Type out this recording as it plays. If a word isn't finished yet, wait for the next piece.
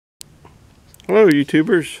Hello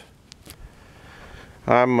YouTubers.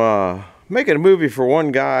 I'm making a movie for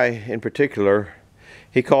one guy in particular.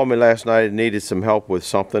 He called me last night and needed some help with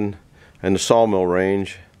something in the Sawmill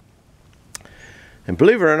range. And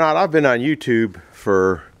believe it or not, I've been on YouTube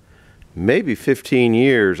for maybe 15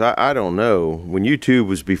 years. I don't know. When YouTube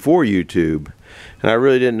was before YouTube. And I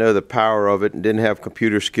really didn't know the power of it and didn't have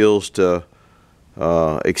computer skills to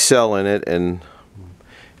excel in it. And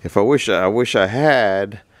if I wish I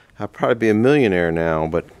had, I'd probably be a millionaire now,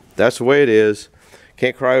 but that's the way it is.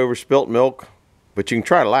 Can't cry over spilt milk, but you can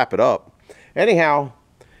try to lap it up. Anyhow,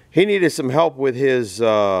 he needed some help with his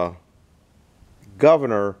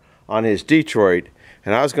governor on his Detroit,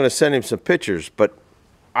 and I was going to send him some pictures, but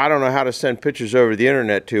I don't know how to send pictures over the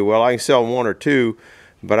internet too well. I can sell one or two,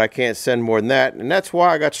 but I can't send more than that, and that's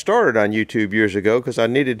why I got started on YouTube years ago, because I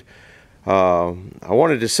needed I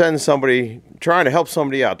wanted to send somebody, trying to help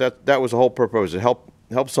somebody out. That was the whole purpose, to help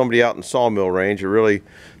somebody out in the Sawmill range.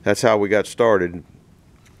 That's how we got started,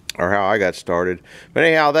 or how I got started. But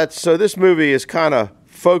anyhow, so this movie is kind of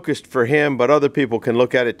focused for him, but other people can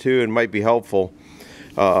look at it too and might be helpful.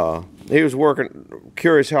 He was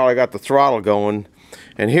curious how I got the throttle going,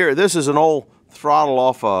 and here, this is an old throttle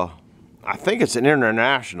off I think it's an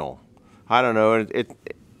International. I don't know.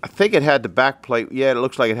 I think it had the back plate. Yeah, it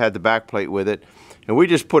looks like it had the back plate with it. And we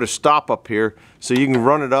just put a stop up here so you can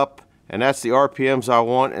run it up, and that's the RPMs I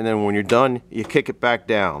want, and then when you're done, you kick it back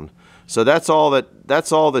down. So that's all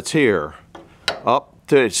that's here. Up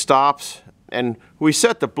till it stops. And we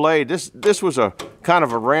set the blade. This was a kind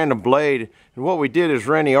of a random blade, and what we did is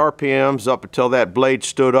ran the RPMs up until that blade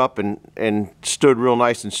stood up and stood real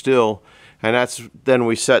nice and still. And then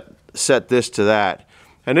we set this to that.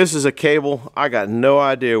 And this is a cable. I got no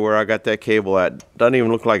idea where I got that cable at. Doesn't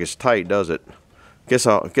even look like it's tight, does it? Guess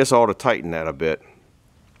I ought to tighten that a bit.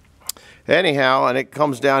 Anyhow, and it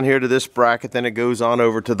comes down here to this bracket, then it goes on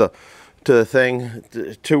over to the thing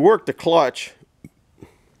to work the clutch.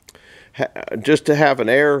 Just to have an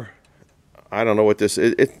air, I don't know what this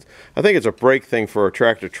is. I think it's a brake thing for a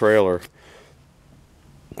tractor trailer.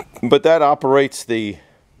 But that operates the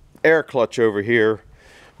air clutch over here,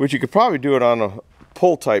 which you could probably do it on a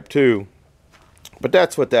pull type too, but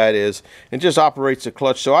that's what that is. It just operates the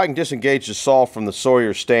clutch, so I can disengage the saw from the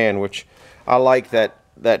Sawyer stand, which I like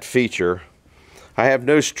that feature. I have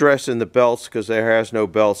no stress in the belts because there has no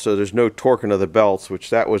belts, so there's no torquing of the belts, which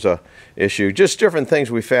that was a issue. Just different things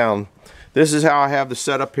we found. This is how I have the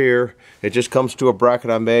setup here. It just comes to a bracket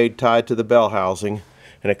I made tied to the bell housing,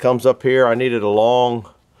 and it comes up here. I needed a long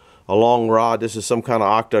rod. This is some kind of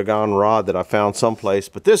octagon rod that I found someplace,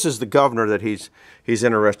 but this is the governor that he's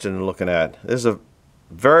interested in looking at. This is a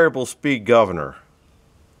variable speed governor.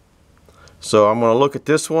 So I'm going to look at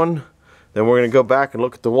this one, then we're going to go back and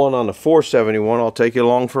look at the one on the 471. I'll take you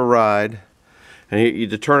along for a ride, and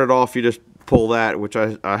to turn it off, you just pull that, which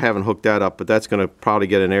I haven't hooked that up, but that's going to probably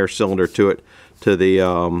get an air cylinder to it, to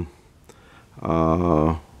the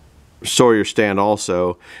Sawyer stand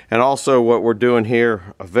also. And also what we're doing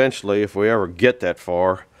here eventually, if we ever get that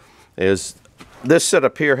far, is this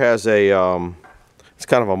setup here has a it's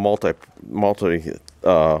kind of a multi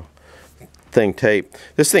thing tape.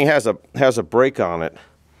 This thing has a brake on it,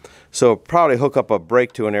 so probably hook up a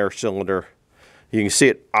brake to an air cylinder. You can see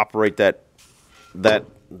it operate that.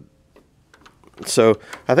 So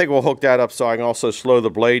I think we'll hook that up so I can also slow the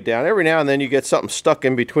blade down. Every now and then you get something stuck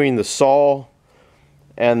in between the saw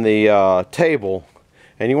and the table,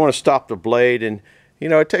 and you want to stop the blade, and you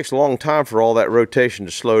know, it takes a long time for all that rotation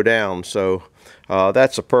to slow down, so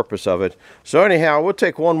that's the purpose of it. So anyhow, we'll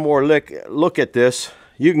take one more look at this.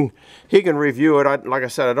 He can review it. Like I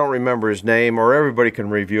said, I don't remember his name, or everybody can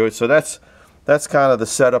review it. So that's kind of the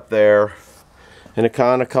setup there, and it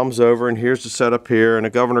kind of comes over, and here's the setup here, and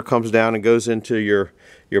the governor comes down and goes into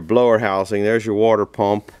your blower housing. There's your water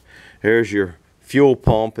pump, there's your fuel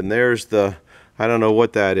pump, and there's the, I don't know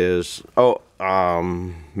what that is. Oh,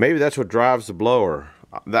 maybe that's what drives the blower.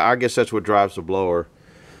 I guess that's what drives the blower.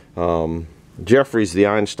 Jeffrey's the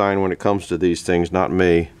Einstein when it comes to these things, not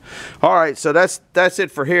me. All right, so that's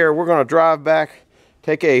it for here. We're going to drive back,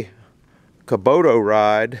 take a Kubota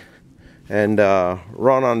ride, and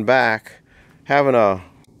run on back. Having a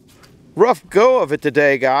rough go of it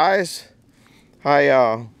today, guys.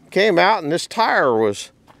 I came out and this tire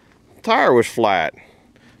was flat.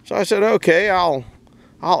 So I said, okay, I'll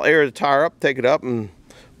air the tire up, take it up, and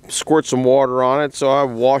squirt some water on it. So I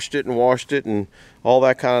washed it and all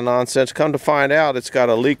that kind of nonsense. Come to find out, it's got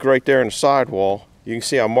a leak right there in the sidewall. You can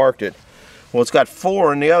see I marked it. Well, it's got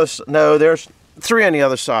 4 on the other side. No, there's 3 on the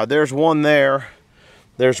other side. There's one there.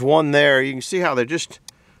 There's one there. You can see how they're just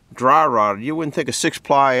dry rotted. You wouldn't think a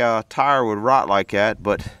 6-ply tire would rot like that,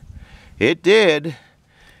 but it did.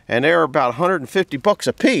 And they were about 150 bucks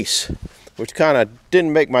a piece, which kind of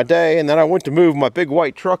didn't make my day. And then I went to move my big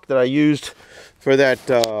white truck that I used for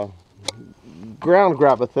that ground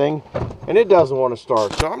grabber thing, and it doesn't want to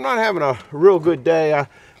start. So I'm not having a real good day.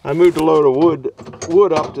 I moved a load of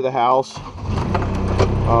wood up to the house.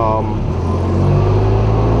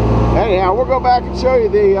 Anyhow, we'll go back and show you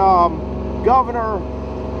the governor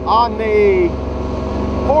on the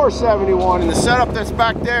 471 and the setup that's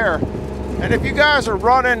back there. And if you guys are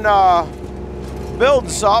running, building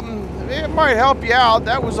something, it might help you out.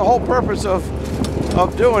 That was the whole purpose of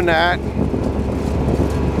doing that.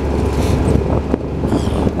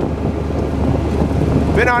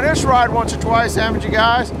 Been on this ride once or twice, haven't you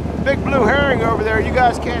guys? Big blue herring over there. You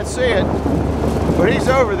guys can't see it, but he's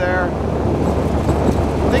over there.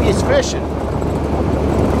 I think he's fishing.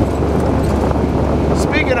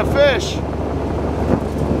 Speaking of fish,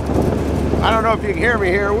 I don't know if you can hear me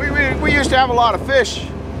here. We used to have a lot of fish.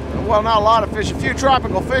 Well, not a lot of fish, a few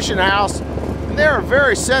tropical fish in the house. And they were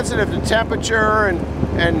very sensitive to temperature, and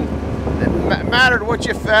it mattered what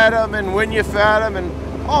you fed them and when you fed them and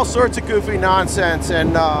all sorts of goofy nonsense.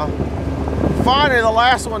 And finally the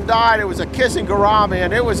last one died. It was a kissing gourami,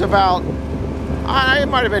 and it was about, it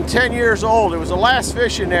might have been 10 years old. It was the last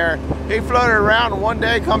fish in there. He floated around, and one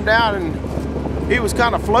day come down and he was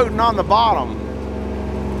kind of floating on the bottom.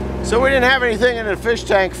 So we didn't have anything in the fish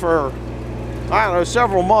tank for, I don't know,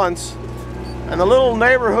 several months. And the little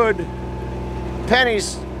neighborhood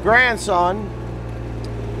Penny's grandson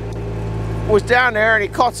was down there, and he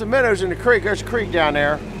caught some minnows in the creek. There's a creek down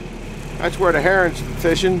there. That's where the herons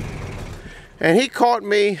fishing. And he caught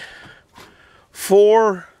me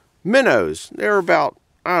 4 minnows. They were about,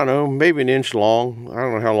 I don't know, maybe an inch long. I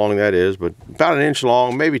don't know how long that is, but about an inch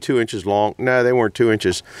long, maybe 2 inches long. No, they weren't 2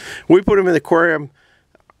 inches. We put them in the aquarium.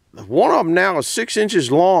 One of them now is 6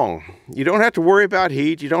 inches long. You don't have to worry about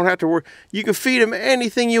heat. You don't have to worry. You can feed them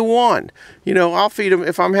anything you want. You know, I'll feed them,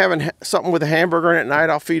 if I'm having something with a hamburger in it at night,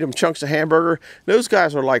 I'll feed them chunks of hamburger. Those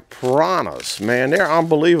guys are like piranhas, man. They're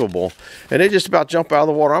unbelievable. And they just about jump out of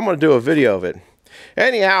the water. I'm going to do a video of it.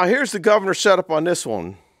 Anyhow, here's the governor setup on this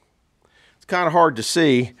one. It's kind of hard to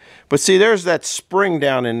see. But see, there's that spring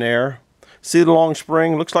down in there. See the long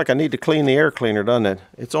spring? Looks like I need to clean the air cleaner, doesn't it?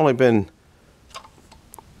 It's only been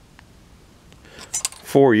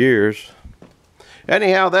 4 years.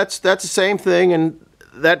 Anyhow, that's the same thing, and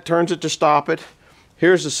that turns it to stop it.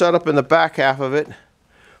 Here's the setup in the back half of it.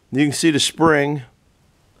 You can see the spring.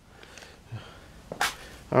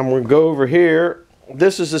 I'm going to go over here.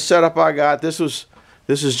 This is the setup I got. This is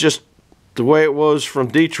just the way it was from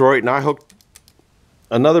Detroit, and I hooked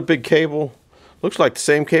another big cable. Looks like the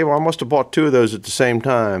same cable. I must have bought 2 of those at the same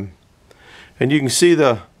time. And you can see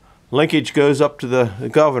the linkage goes up to the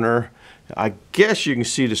governor. I guess you can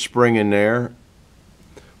see the spring in there,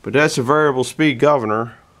 but that's a variable speed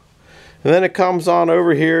governor. And then it comes on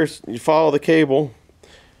over here. You follow the cable.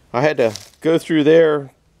 I had to go through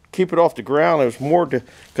there, keep it off the ground. It was more to,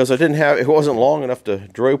 because it wasn't long enough to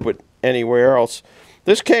drope it anywhere else.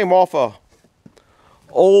 This came off a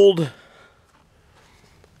old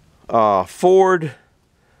Ford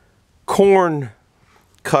corn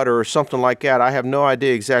cutter or something like that. I have no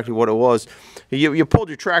idea exactly what it was. You pulled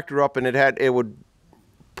your tractor up, and it would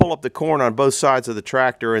pull up the corn on both sides of the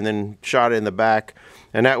tractor and then shot it in the back,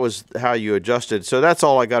 and that was how you adjusted. So that's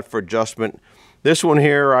all I got for adjustment. This one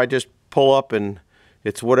here, I just pull up and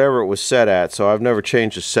it's whatever it was set at, so I've never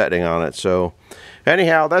changed the setting on it. So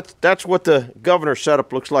anyhow, that's what the governor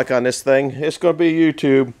setup looks like on this thing. It's going to be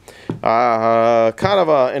YouTube, kind of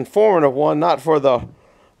a informative one, not for the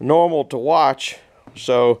normal to watch.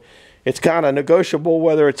 So it's kind of negotiable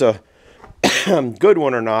whether it's a good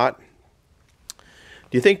one or not.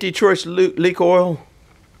 Do you think Detroit's leak oil?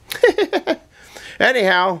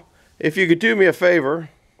 Anyhow, if you could do me a favor,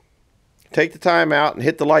 take the time out and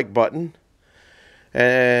hit the like button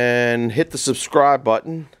and hit the subscribe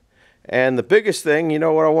button. And the biggest thing, you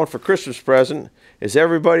know what I want for Christmas present, is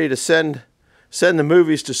everybody to send the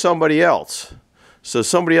movies to somebody else. So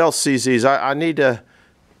somebody else sees these. I need to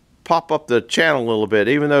pop up the channel a little bit,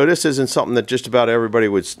 even though this isn't something that just about everybody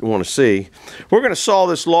would want to see. We're going to saw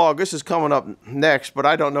this log. This is coming up next, but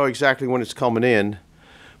I don't know exactly when it's coming in.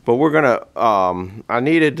 But we're going to, I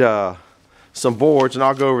needed some boards, and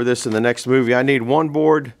I'll go over this in the next movie. I need one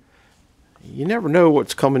board. You never know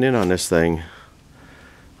what's coming in on this thing.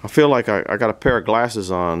 I feel like I got a pair of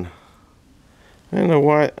glasses on. I don't know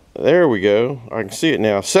why. There we go. I can see it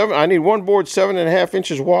now. I need one board 7.5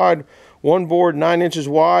 inches wide, one board 9 inches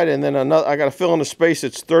wide, and then another. I got to fill in the space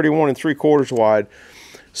that's 31 3/4 wide.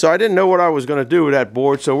 So I didn't know what I was going to do with that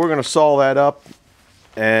board, so we're going to saw that up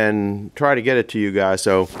and try to get it to you guys.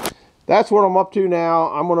 So that's what I'm up to now.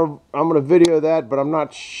 I'm gonna video that, but I'm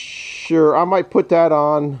not sure. I might put that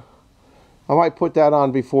on. I might put that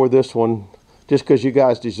on before this one, just because you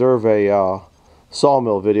guys deserve a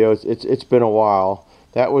sawmill video. It's been a while.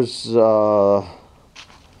 That was I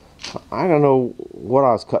don't know what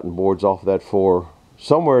I was cutting boards off of that for.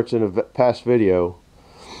 Somewhere it's in a past video.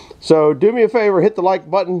 So do me a favor, hit the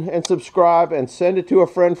like button and subscribe, and send it to a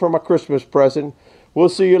friend for my Christmas present. We'll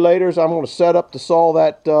see you later. I'm going to set up to saw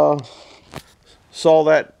that,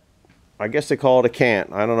 I guess they call it a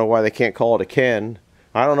cant. I don't know why they can't call it a ken.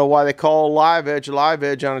 I don't know why they call a live edge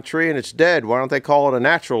on a tree and it's dead. Why don't they call it a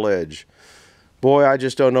natural edge? Boy, I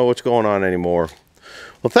just don't know what's going on anymore.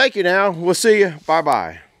 Well, thank you now. We'll see you.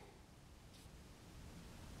 Bye-bye.